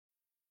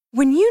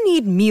When you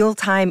need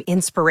mealtime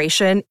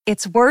inspiration,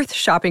 it's worth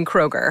shopping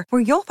Kroger,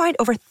 where you'll find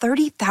over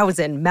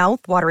 30,000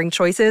 mouth-watering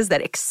choices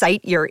that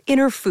excite your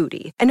inner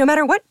foodie. And no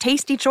matter what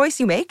tasty choice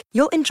you make,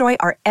 you'll enjoy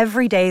our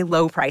everyday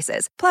low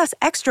prices, plus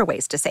extra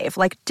ways to save,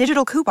 like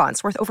digital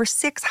coupons worth over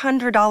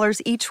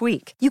 $600 each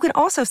week. You can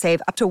also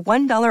save up to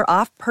 $1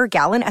 off per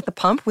gallon at the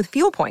pump with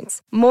fuel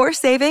points. More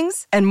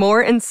savings and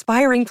more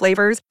inspiring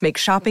flavors make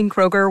shopping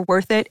Kroger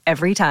worth it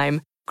every time.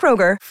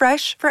 Kroger,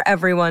 fresh for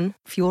everyone.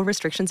 Fuel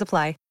restrictions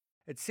apply.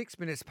 It's 6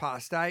 minutes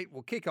past 8.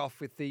 We'll kick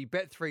off with the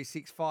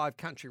Bet365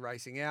 Country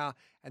Racing Hour,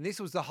 and this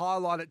was the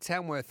highlight at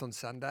Tamworth on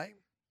Sunday.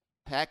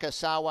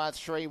 Akasawa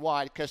 3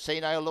 wide.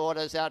 Casino Lord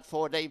is out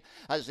 4 deep.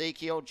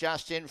 Ezekiel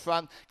just in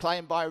front.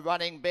 Claimed by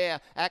Running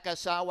Bear.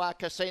 Akasawa,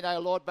 Casino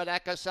Lord, but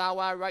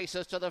Akasawa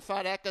races to the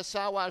front.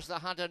 Akasawa is the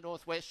Hunter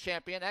Northwest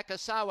champion.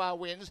 Akasawa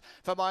wins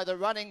from either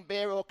Running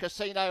Bear or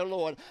Casino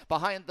Lord.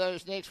 Behind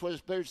those next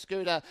was Boot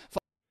Scooter.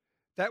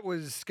 That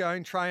was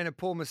going trainer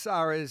Paul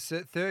Massara's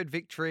third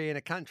victory in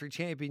a country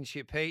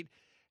championship heat.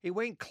 He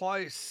went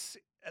close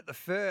at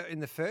in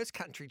the first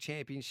country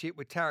championship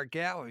with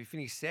Taragawa, who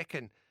finished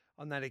second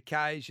on that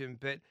occasion.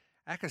 But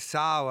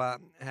Akasawa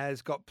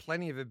has got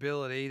plenty of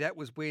ability. That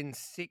was win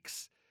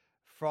 6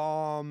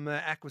 from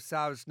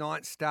Akasawa's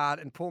ninth start.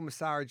 And Paul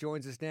Massara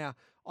joins us now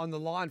on the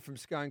line from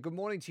Scone. Good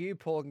morning to you,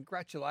 Paul.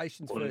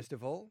 Congratulations, first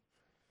of all.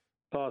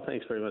 Oh,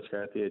 thanks very much,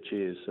 Gareth. Yeah,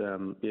 cheers.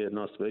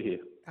 Nice to be here.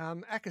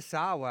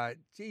 Akasawa,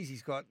 geez,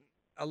 he's got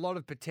a lot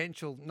of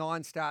potential.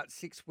 9 starts,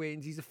 6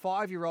 wins. He's a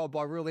 5-year-old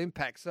by Real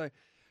Impact. So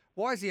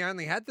why has he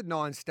only had the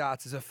 9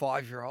 starts as a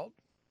 5-year-old?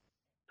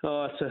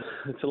 Oh,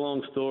 it's a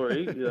long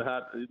story. A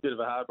bit of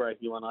a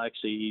heartbreaking one. I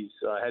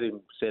had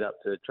him set up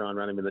to try and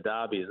run him in the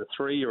Derby as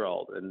a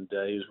 3-year-old, and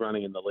he was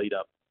running in the lead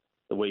up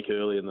the week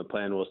earlier, and the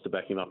plan was to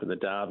back him up in the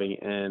Derby,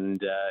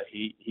 and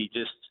he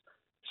just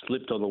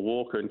slipped on the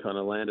walker and kind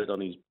of landed on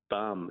his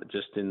bum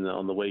just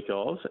on the week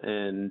of,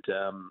 and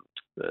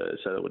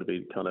so that would have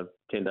been kind of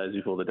 10 days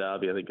before the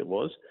Derby, I think it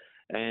was,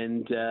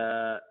 and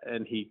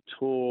he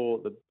tore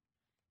the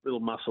little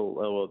muscle,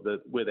 or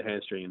where the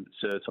hamstring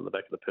inserts on the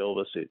back of the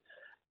pelvis.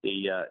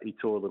 He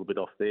tore a little bit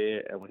off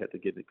there, and we had to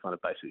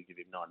basically give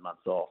him 9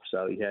 months off.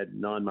 So he had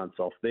 9 months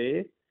off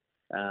there.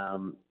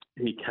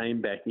 He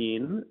came back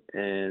in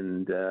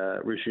and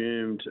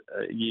resumed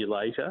a year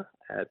later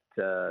at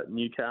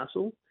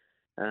Newcastle.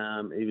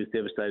 He was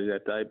devastated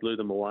that day, blew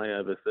them away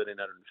over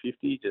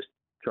 1,350, just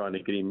trying to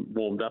get him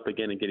warmed up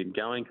again and get him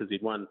going, because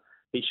he'd won.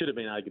 He should have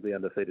been arguably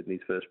undefeated in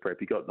his first prep.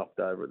 He got knocked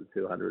over at the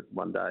 200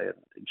 one day, and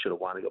he should have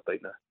won. He got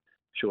beaten a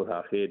short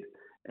half head,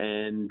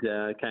 and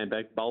came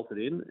back, bolted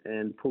in,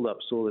 and pulled up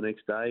sore the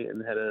next day,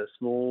 and had a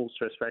small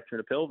stress fracture in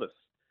a pelvis.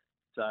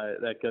 So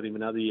that got him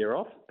another year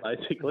off,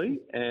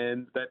 basically,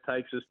 and that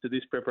takes us to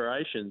this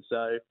preparation.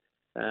 So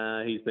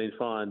he's been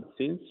fine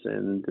since,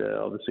 and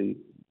obviously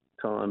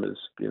time has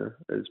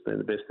been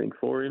the best thing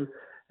for him,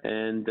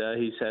 and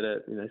he's had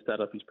start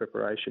off his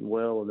preparation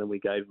well, and then we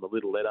gave him a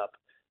little let up,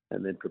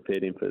 and then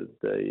prepared him for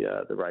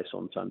the race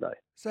on Sunday.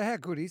 So how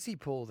good is he,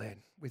 Paul,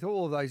 then, with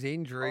all of those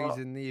injuries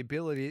and the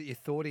ability that you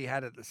thought he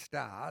had at the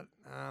start?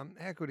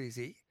 How good is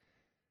he?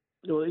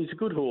 Well, he's a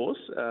good horse.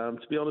 To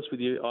be honest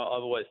with you,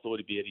 I've always thought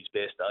he'd be at his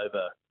best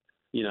over,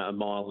 a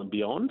mile and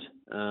beyond.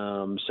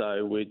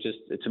 So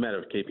it's a matter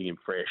of keeping him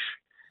fresh.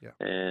 Yep.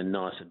 And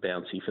nice and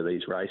bouncy for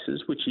these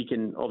races, which he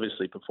can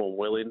obviously perform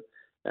well in.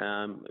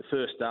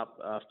 First up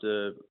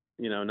after,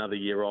 another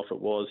year off, it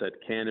was at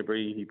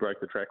Canterbury. He broke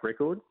the track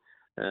record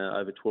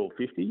over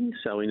 12.50.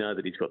 So we know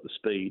that he's got the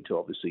speed to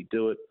obviously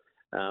do it.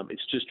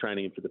 It's just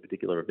training him for the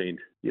particular event.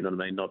 You know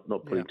what I mean?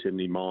 Not putting too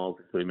many miles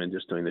into him, and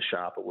just doing the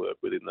sharper work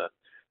within the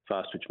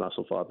fast twitch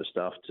muscle fibre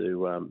stuff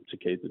to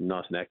keep him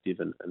nice and active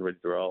and ready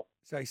to roll.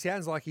 So he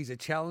sounds like he's a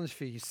challenge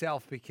for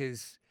yourself,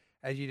 because,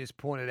 as you just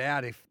pointed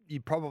out, if you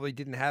probably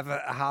didn't have a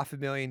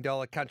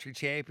 $500,000 country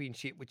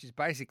championship, which is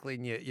basically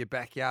in your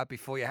backyard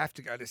before you have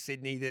to go to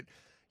Sydney, that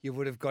you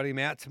would have got him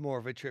out to more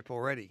of a trip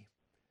already.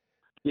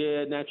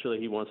 Yeah, naturally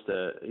he wants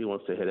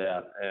to head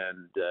out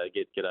and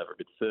get over a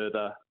bit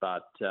further.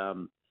 But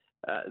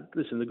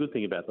listen, the good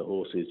thing about the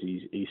horse is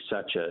he's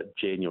such a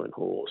genuine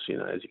horse.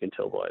 As you can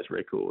tell by his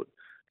record,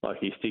 like,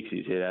 he sticks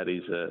his head out.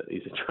 He's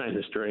a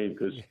trainer's dream,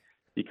 because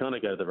you kind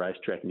of go to the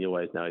racetrack and you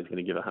always know he's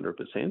going to give 100%,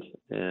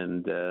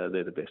 and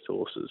they're the best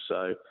horses.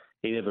 So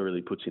he never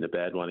really puts in a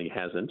bad one. He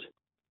hasn't.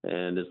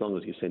 And as long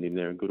as you send him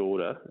there in good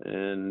order,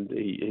 and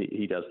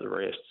he does the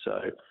rest. So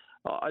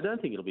I don't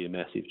think it'll be a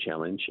massive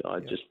challenge. I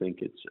just think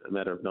it's a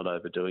matter of not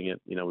overdoing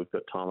it. We've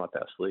got time up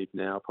our sleeve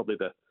now. Probably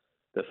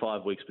the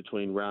 5 weeks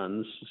between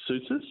runs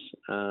suits us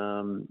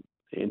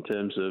in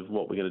terms of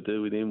what we're going to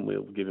do with him.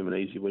 We'll give him an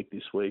easy week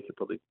this week. He'll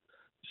probably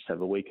just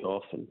have a week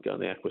off and go on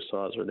the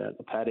Aquasizer and out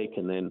the paddock,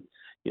 and then,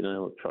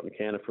 try and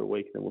counter for a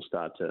week, and then we'll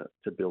start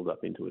to build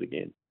up into it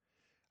again.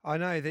 I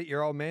know that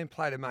your old man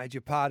played a major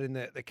part in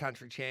the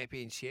country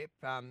championship.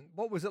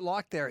 What was it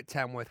like there at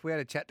Tamworth? We had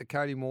a chat to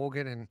Cody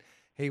Morgan, and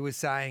he was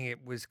saying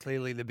it was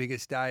clearly the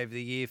biggest day of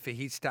the year for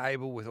his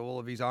stable, with all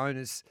of his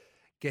owners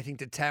getting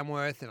to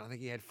Tamworth, and I think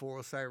he had 4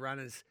 or so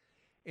runners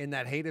in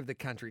that heat of the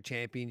country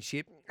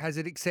championship. Has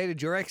it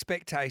exceeded your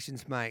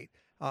expectations, mate,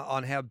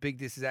 on how big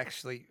this has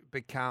actually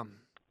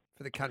become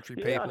for the country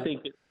people? Yeah, I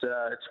think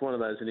it's one of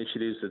those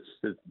initiatives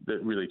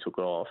that really took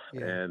off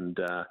and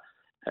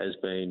has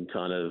been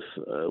kind of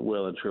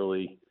well and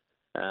truly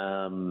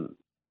taken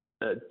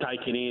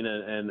in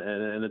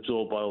and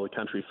absorbed by all the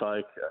country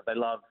folk. They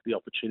love the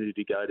opportunity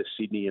to go to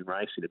Sydney and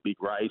race in a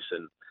big race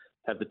and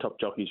have the top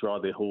jockeys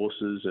ride their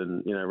horses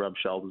and, rub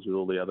shoulders with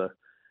all the other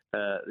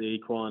the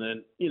equine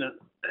and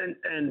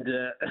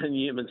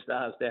human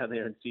stars down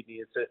there in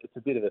Sydney. It's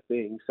a bit of a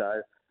thing.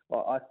 So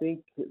I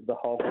think the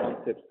whole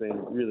concept's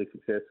been really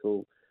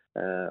successful.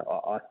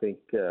 I think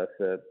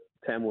for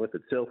Tamworth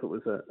itself, it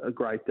was a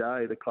great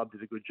day. The club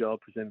did a good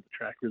job, presented the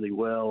track really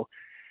well.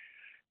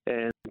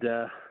 And,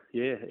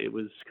 it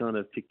was kind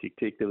of tick, tick,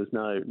 tick. There was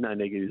no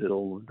negatives at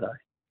all on the day.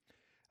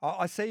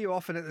 I see you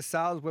often at the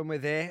sales when we're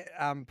there,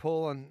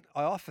 Paul, and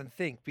I often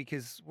think,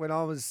 because when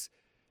I was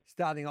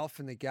starting off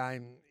in the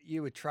game,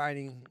 you were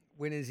training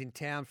winners in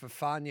town for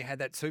fun. You had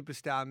that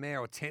superstar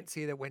mare,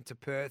 Hortensia, that went to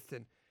Perth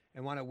and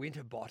won a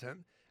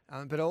Winterbottom.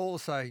 But I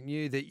also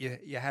knew that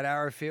you had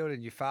Arrowfield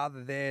and your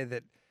father there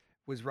that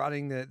was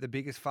running the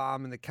biggest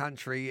farm in the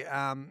country.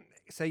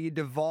 So you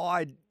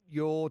divide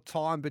your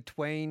time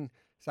between,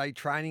 say,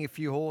 training a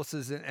few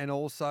horses and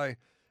also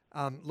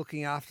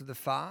looking after the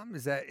farm.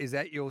 Is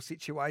that your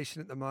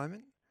situation at the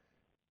moment?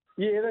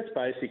 Yeah, that's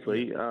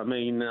basically. I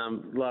mean,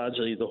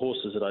 largely the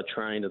horses that I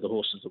train are the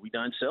horses that we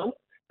don't sell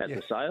at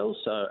the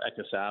sales. So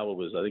Akasawa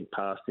was, I think,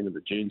 passed into the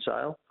June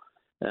sale.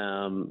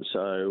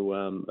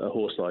 A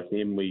horse like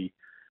him, we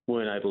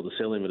weren't able to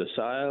sell him at a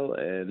sale,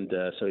 and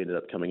so he ended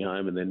up coming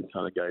home and then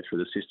kind of go through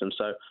the system.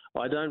 So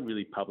I don't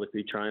really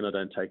publicly train. I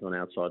don't take on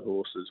outside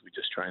horses. We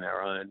just train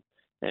our own,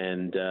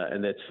 and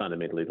that's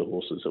fundamentally the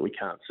horses that we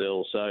can't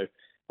sell. So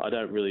I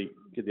don't really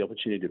get the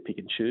opportunity to pick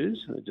and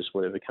choose, just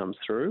whatever comes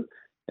through.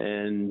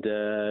 And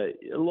a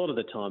lot of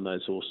the time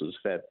those horses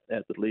have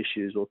had little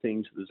issues or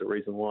things. There's a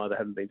reason why they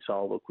haven't been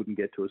sold or couldn't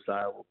get to a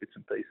sale or bits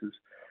and pieces.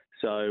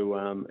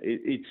 So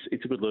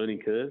it's a good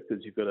learning curve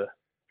because you've got to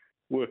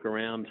work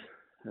around,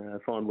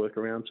 find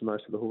workarounds for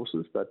most of the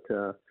horses. But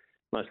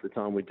most of the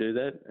time we do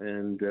that.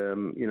 And,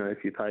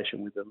 if you're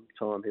patient with them,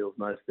 time heals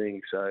most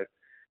things. So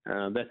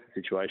that's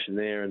the situation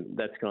there. And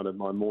that's kind of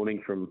my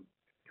morning from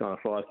kind of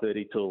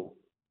 5:30 till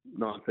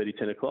 9:30,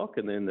 10 o'clock,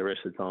 and then the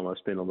rest of the time I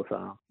spend on the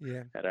farm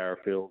at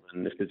Arrowfield.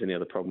 And if there's any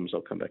other problems,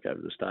 I'll come back over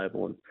to the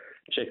stable and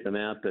check them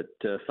out. But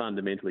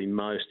fundamentally,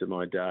 most of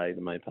my day, the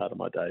main part of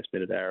my day, is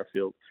spent at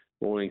Arrowfield.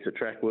 Mornings are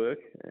track work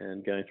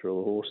and going through all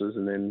the horses,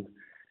 and then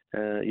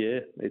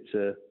it's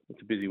a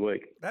busy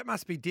week. That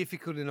must be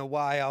difficult in a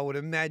way, I would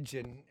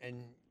imagine,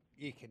 and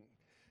you can.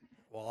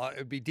 Well, it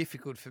would be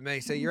difficult for me.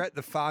 So you're at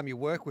the farm, you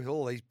work with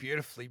all these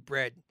beautifully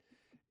bred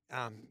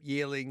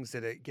yearlings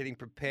that are getting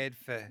prepared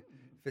for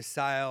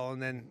sale,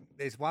 and then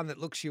there's one that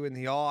looks you in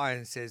the eye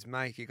and says,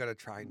 "Mate, you got to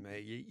train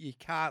me. You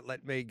can't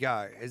let me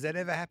go." Has that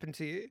ever happened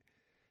to you?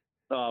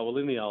 Oh, well,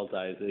 in the old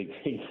days,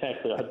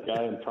 exactly. I'd go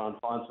and try and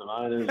find some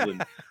owners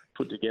and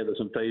put together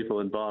some people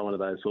and buy one of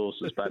those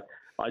horses. But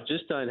I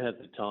just don't have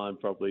the time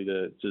probably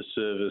to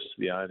service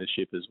the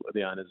ownership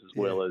the owners as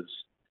well as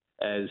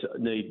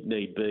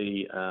need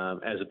be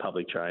as a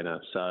public trainer.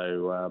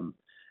 So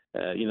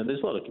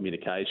there's a lot of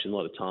communication, a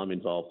lot of time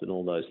involved in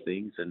all those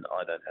things, and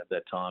I don't have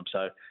that time.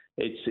 So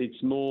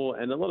it's more,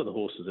 and a lot of the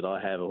horses that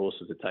I have are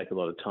horses that take a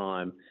lot of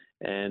time,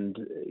 and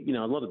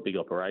a lot of big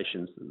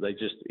operations.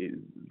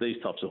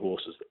 These types of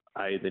horses,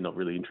 A, they're not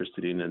really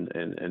interested in,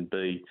 and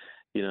B,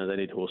 they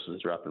need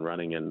horses that are up and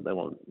running, and they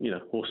want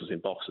horses in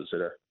boxes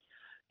that are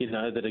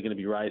that are going to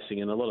be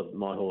racing. And a lot of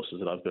my horses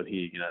that I've got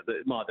here,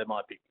 they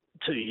might be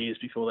 2 years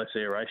before they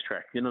see a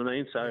racetrack. You know what I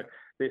mean? So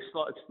it's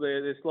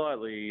a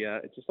slightly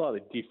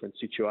different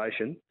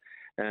situation.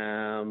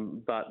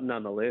 But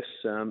nonetheless,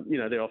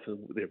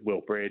 they're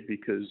well bred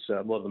because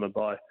a lot of them are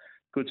by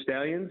good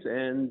stallions,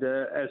 and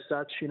as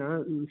such,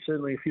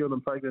 certainly a few of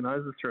them poke their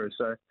noses through.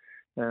 So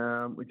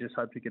we just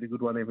hope to get a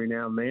good one every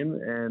now and then.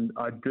 And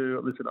I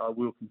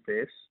will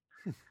confess,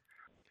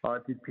 I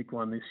did pick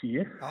one this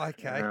year.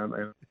 Okay.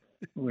 And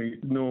we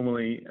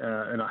normally,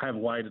 and I have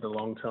waited a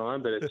long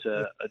time, but it's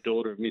a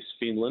daughter of Miss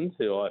Finland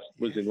who I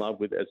was in love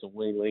with as a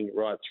weanling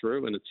right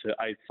through, and it's her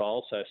 8th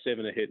foal, so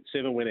 7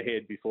 went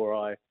ahead before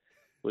I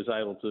was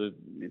able to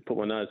put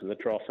my nose in the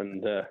trough,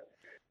 and I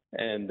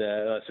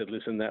said,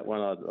 listen, that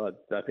one, I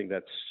think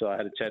that's. So I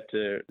had a chat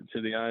to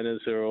the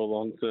owners who are all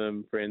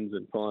long-term friends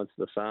and clients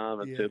of the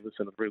farm, and said,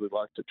 listen, I'd really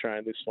like to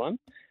train this one,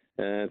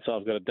 and so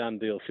I've got a done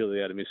deal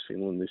filly out of Miss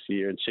Finland this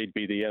year, and she'd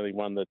be the only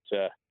one that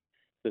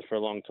for a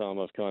long time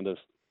I've kind of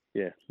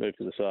moved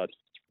to the side.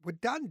 Well,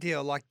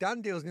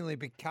 Dundeal's nearly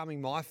becoming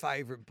my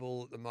favourite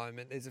bull at the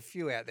moment. There's a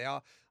few out there.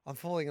 I'm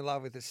falling in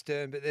love with the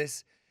Stern, but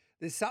there's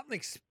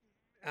something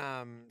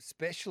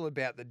special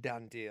about the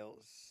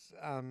Dundeals.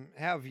 How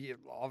have you?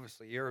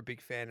 Obviously, you're a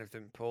big fan of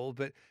them, Paul.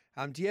 But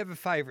do you have a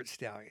favourite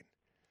stallion?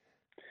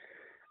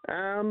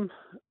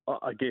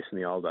 I guess in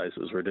the old days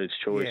it was Reduced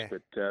Choice,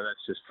 but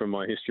that's just from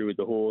my history with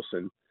the horse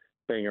and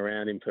being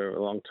around him for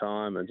a long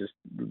time and just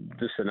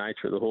the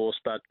nature of the horse.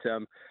 But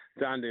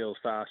Dundeal's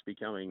fast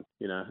becoming,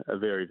 a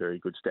very, very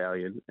good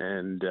stallion.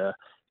 And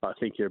I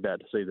think you're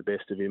about to see the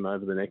best of him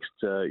over the next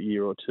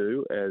year or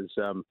two as,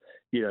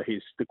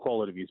 the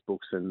quality of his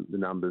books and the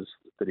numbers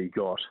that he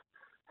got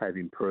have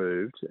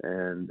improved.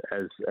 And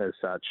as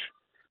such,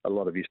 a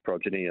lot of his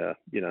progeny are,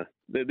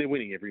 they're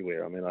winning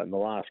everywhere. I mean, like in the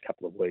last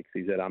couple of weeks,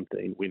 he's had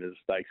umpteen winners,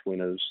 stakes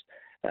winners.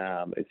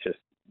 It's just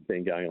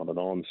been going on and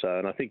on. So,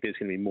 and I think there's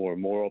going to be more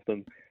and more of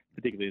them,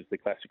 particularly as the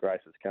classic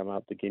races come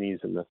up, the Guineas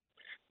and the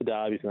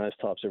Derbies and those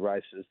types of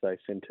races, they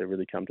seem to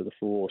really come to the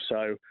fore.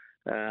 So,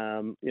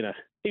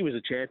 he was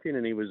a champion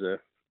and he was a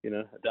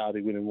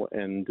Derby winner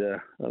and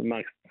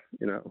amongst,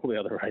 all the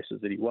other races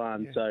that he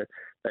won. Yeah. So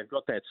they've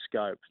got that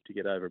scope to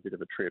get over a bit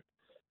of a trip,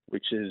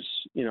 which is,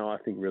 I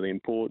think really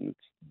important.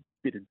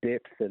 Bit of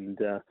depth and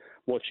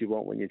what you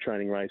want when you're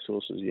training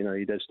racehorses.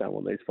 You just don't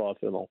want these 5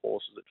 furlong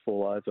horses that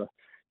fall over.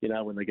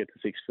 When they get to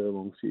 6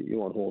 furlongs, you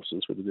want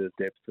horses with a bit of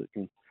depth that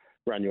can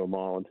run you a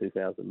mile and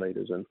 2,000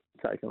 metres and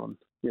take on,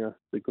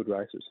 the good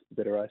races, the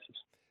better races.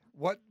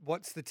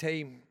 What's the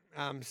team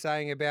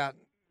saying about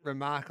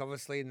Remark,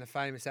 obviously, in the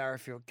famous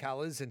Arrowfield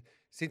colours? And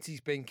since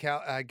he's been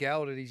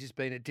gelded, he's just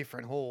been a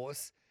different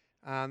horse.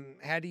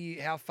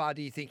 How far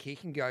do you think he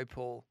can go,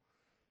 Paul?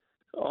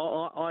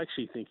 I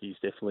actually think he's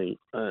definitely,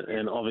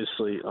 and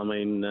obviously,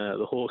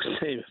 the Hawks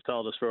team has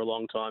told us for a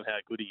long time how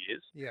good he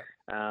is.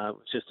 Yeah.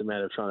 It's just a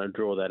matter of trying to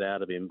draw that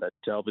out of him. But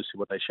obviously,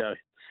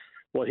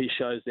 what he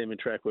shows them in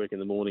track work in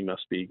the morning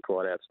must be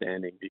quite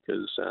outstanding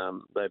because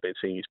they've been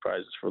singing his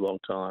praises for a long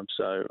time.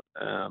 So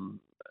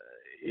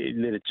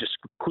it just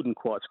couldn't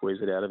quite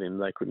squeeze it out of him.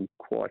 They couldn't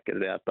quite get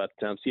it out. But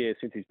since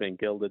he's been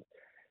gelded,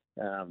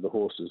 the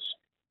horse has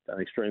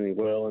done extremely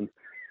well and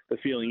the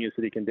feeling is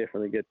that he can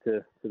definitely get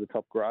to the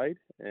top grade.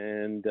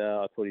 And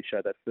I thought he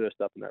showed that first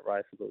up in that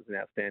race. I thought it was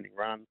an outstanding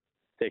run.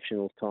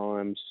 Sectional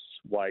times,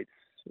 weights,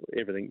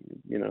 everything,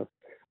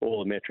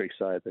 all the metrics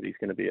say that he's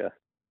going to be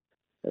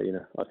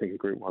I think a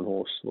Group 1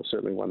 horse, or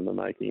certainly one in the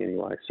making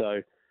anyway.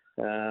 So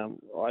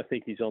I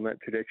think he's on that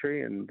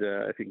trajectory. And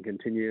if he can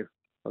continue,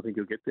 I think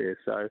he'll get there.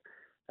 So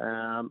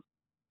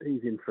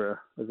he's in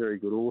for a very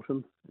good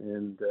autumn.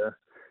 And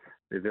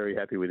they're very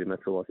happy with him.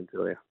 That's all I can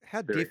tell you.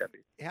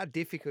 How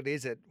difficult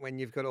is it when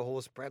you've got a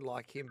horse bred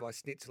like him by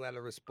Schnitzel out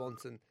of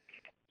response and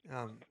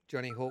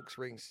Johnny Hawkes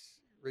rings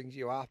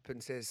you up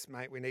and says,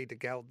 "Mate, we need to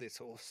geld this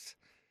horse"?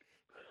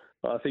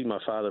 I think my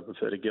father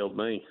preferred to geld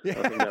me. Yeah.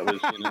 I think that was,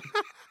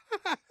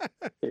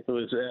 if it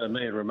was out of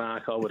me and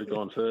Remark, I would have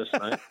gone first,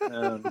 mate.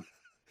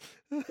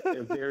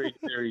 A very,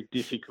 very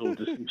difficult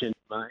decision to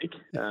make,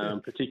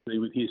 particularly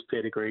with his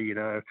pedigree,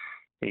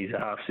 He's a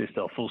half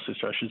sister, or full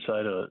sister, I should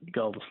say, to a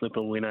Golden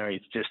Slipper winner. He's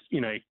just,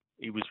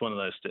 he was one of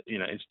those,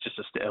 it's just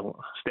a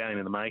stallion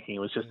in the making. It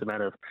was just a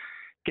matter of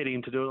getting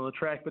him to do it on the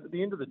track. But at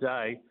the end of the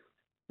day,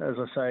 as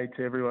I say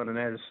to everyone, and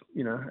as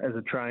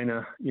a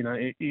trainer,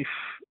 if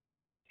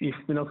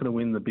they're not going to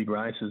win the big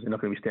races, they're not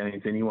going to be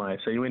stallions anyway.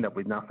 So you end up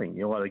with nothing.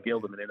 You either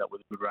geld them and end up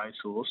with a good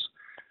racehorse,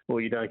 or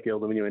you don't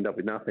geld them and you end up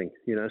with nothing.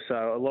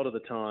 So a lot of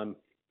the time,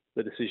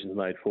 the decision's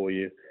made for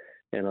you,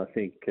 and I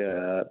think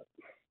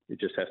it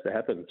just has to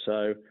happen.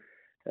 So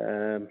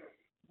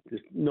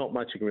there's not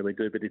much you can really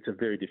do, but it's a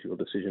very difficult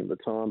decision at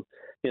the time.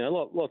 A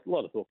lot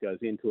of thought goes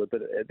into it,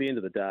 but at the end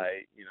of the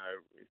day,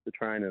 if the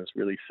trainers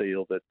really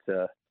feel that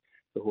the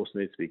horse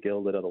needs to be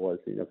gelded, otherwise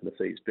you're not going to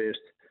see his best,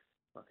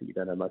 I think you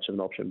don't have much of an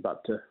option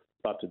but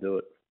to do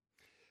it.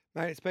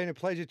 Mate, it's been a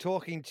pleasure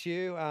talking to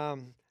you.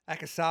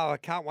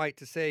 Akasawa, can't wait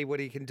to see what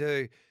he can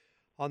do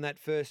on that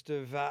 1st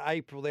of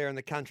April there in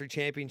the Country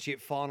Championship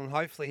final. And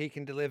hopefully he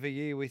can deliver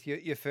you with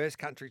your first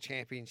Country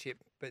Championship.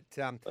 But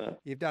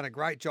you've done a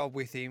great job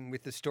with him,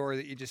 with the story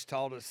that you just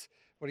told us,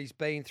 what he's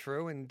been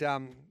through. And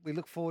we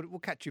look forward, we'll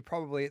catch you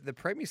probably at the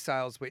Premier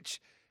Sales, which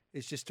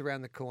is just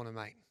around the corner,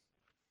 mate.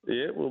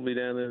 Yeah, we'll be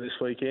down there this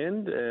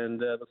weekend and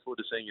look forward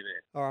to seeing you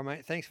there. All right,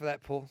 mate. Thanks for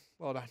that, Paul.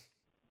 Well done.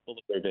 All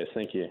the very best.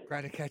 Thank you.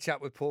 Great to catch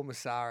up with Paul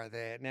Massara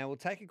there. Now, we'll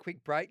take a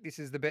quick break. This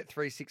is the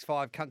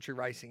Bet365 Country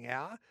Racing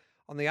Hour.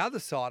 On the other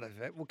side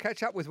of it, we'll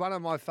catch up with one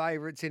of my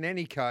favourites in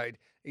any code.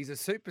 He's a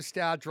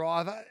superstar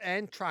driver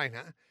and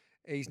trainer.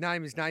 His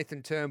name is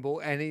Nathan Turnbull,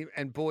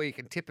 and boy, he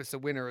can tip us a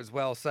winner as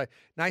well. So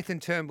Nathan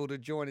Turnbull to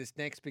join us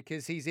next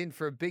because he's in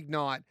for a big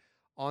night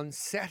on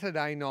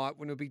Saturday night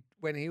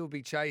when he will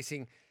be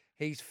chasing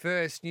his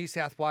first New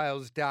South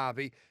Wales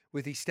Derby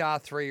with his star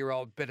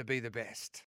 3-year-old Better Be the Best.